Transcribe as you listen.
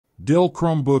Dell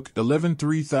Chromebook 11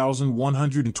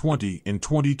 3120 in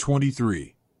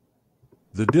 2023.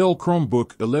 The Dell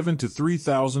Chromebook 11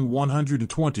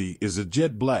 3120 is a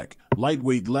jet black,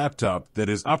 lightweight laptop that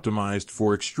is optimized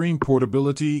for extreme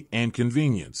portability and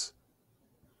convenience.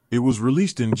 It was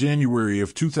released in January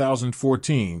of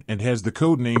 2014 and has the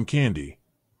codename Candy.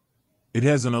 It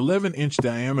has an 11-inch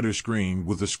diameter screen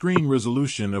with a screen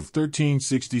resolution of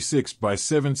 1366 by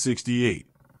 768.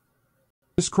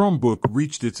 This Chromebook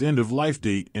reached its end-of-life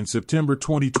date in September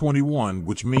 2021,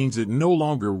 which means it no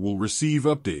longer will receive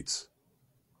updates.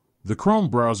 The Chrome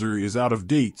browser is out of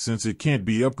date since it can't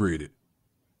be upgraded.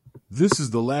 This is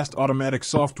the last automatic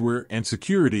software and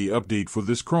security update for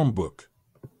this Chromebook.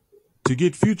 To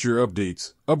get future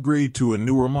updates, upgrade to a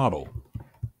newer model.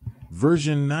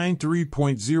 Version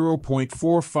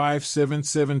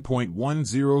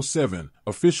 93.0.4577.107,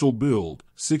 official build,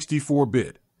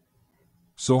 64-bit.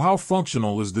 So how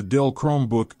functional is the Dell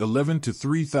Chromebook 11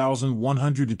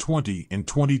 3120 in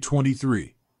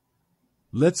 2023?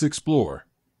 Let's explore.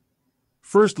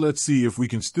 First, let's see if we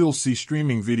can still see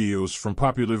streaming videos from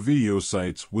popular video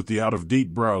sites with the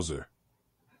out-of-date browser.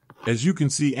 As you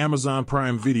can see, Amazon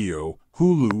Prime Video,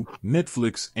 Hulu,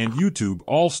 Netflix, and YouTube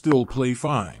all still play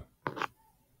fine.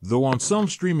 Though on some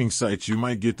streaming sites you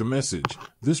might get the message,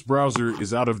 this browser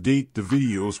is out of date, the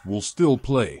videos will still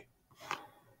play.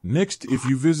 Next, if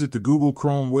you visit the Google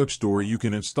Chrome Web Store, you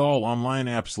can install online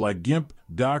apps like GIMP,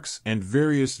 Docs, and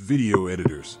various video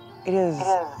editors.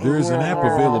 There is an app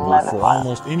available for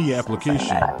almost any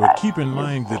application, but keep in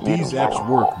mind that these apps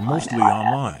work mostly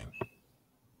online.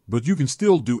 But you can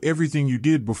still do everything you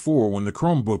did before when the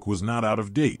Chromebook was not out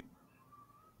of date.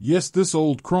 Yes, this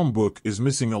old Chromebook is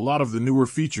missing a lot of the newer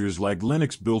features like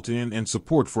Linux built-in and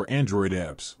support for Android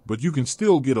apps, but you can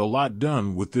still get a lot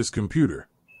done with this computer.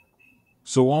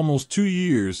 So almost 2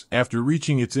 years after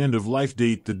reaching its end-of-life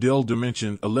date, the Dell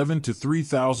Dimension 11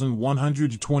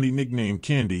 3120 nicknamed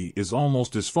Candy is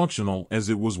almost as functional as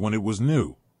it was when it was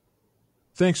new.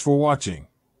 Thanks for watching.